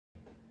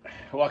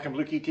Welcome to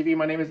Blue Key TV.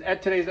 My name is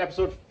Ed. Today's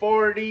episode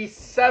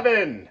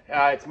 47.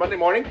 It's Monday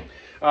morning.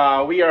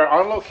 We are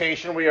on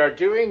location. We are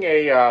doing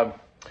a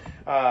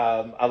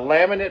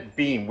laminate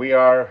beam.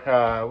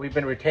 We've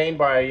been retained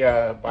by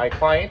a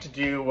client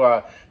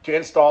to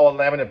install a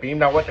laminate beam.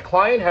 Now, what the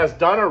client has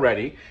done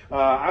already.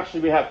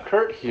 Actually, we have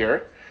Kurt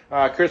here.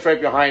 Kurt's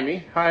right behind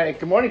me. Hi.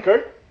 Good morning,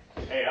 Kurt.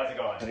 Hey, how's it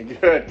going?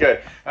 Good,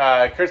 good.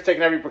 Kurt's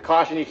taking every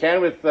precaution he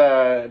can with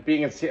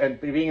being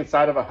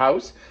inside of a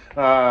house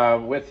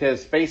with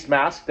his face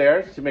mask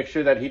there to make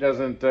sure that he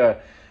doesn't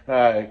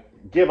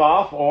give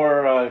off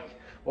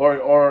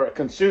or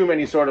consume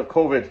any sort of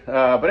COVID.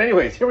 But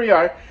anyways, here we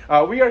are.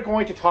 We are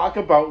going to talk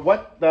about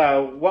what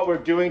we're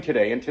doing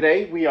today. And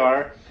today we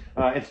are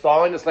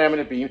installing this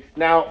laminate beam.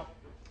 Now,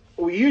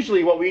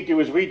 what we do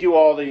is we do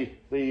all the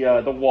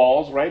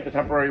walls, right? The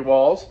temporary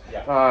walls.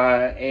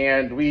 Yeah.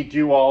 And we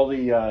do all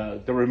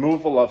the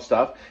removal of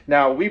stuff.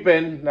 Now, we've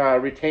been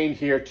retained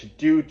here to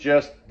do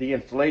just the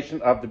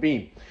installation of the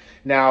beam.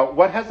 Now,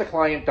 what has the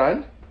client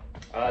done?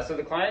 So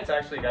the client's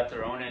actually got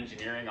their own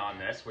engineering on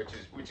this,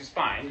 which is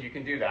fine. You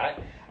can do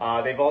that.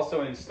 They've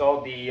also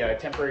installed the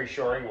temporary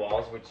shoring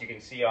walls, which you can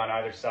see on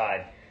either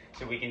side.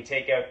 So we can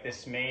take out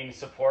this main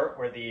support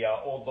where the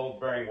old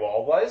load-bearing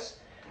wall was.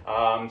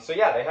 So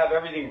yeah, they have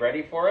everything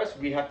ready for us.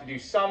 We have to do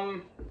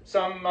some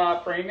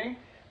framing,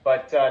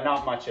 but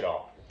not much at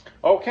all.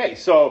 Okay,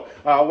 so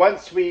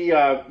once we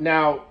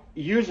now,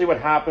 usually what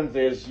happens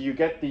is you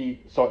get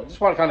so I just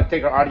want to kind of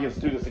take our audience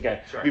through this again.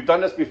 Sure. We've done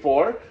this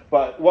before,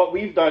 but what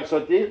we've done, so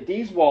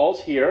these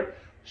walls here,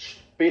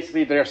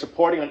 basically they're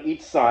supporting on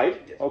each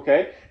side,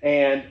 okay,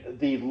 and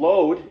the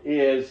load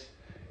is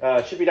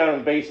should be down in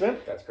the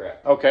basement. That's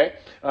correct. Okay,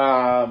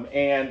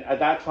 and at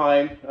that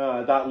time,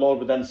 that load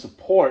would then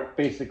support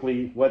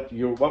basically what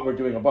we're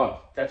doing above.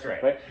 That's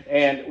right. Right.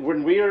 And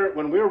when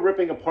we're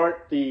ripping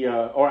apart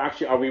or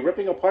actually, are we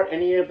ripping apart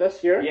any of this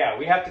here? Yeah,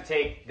 we have to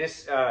take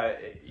this.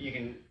 You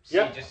can see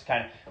just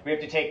kind of. We have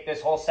to take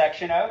this whole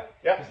section out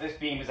because this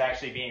beam is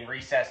actually being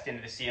recessed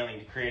into the ceiling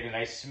to create a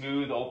nice,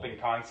 smooth, open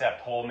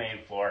concept whole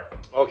main floor.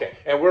 Okay,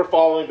 and we're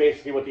following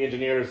basically what the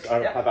engineers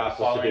have asked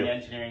us to do. Following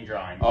engineering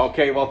drawings.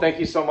 Okay, well, thank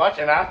you so much.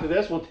 And after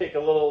this, we'll take a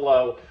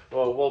little.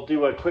 We'll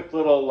do a quick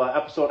little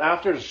episode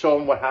after to show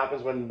them what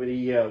happens when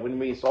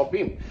we install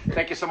beam.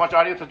 Thank you so much,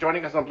 audience, for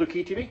joining us on Blue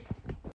Key TV.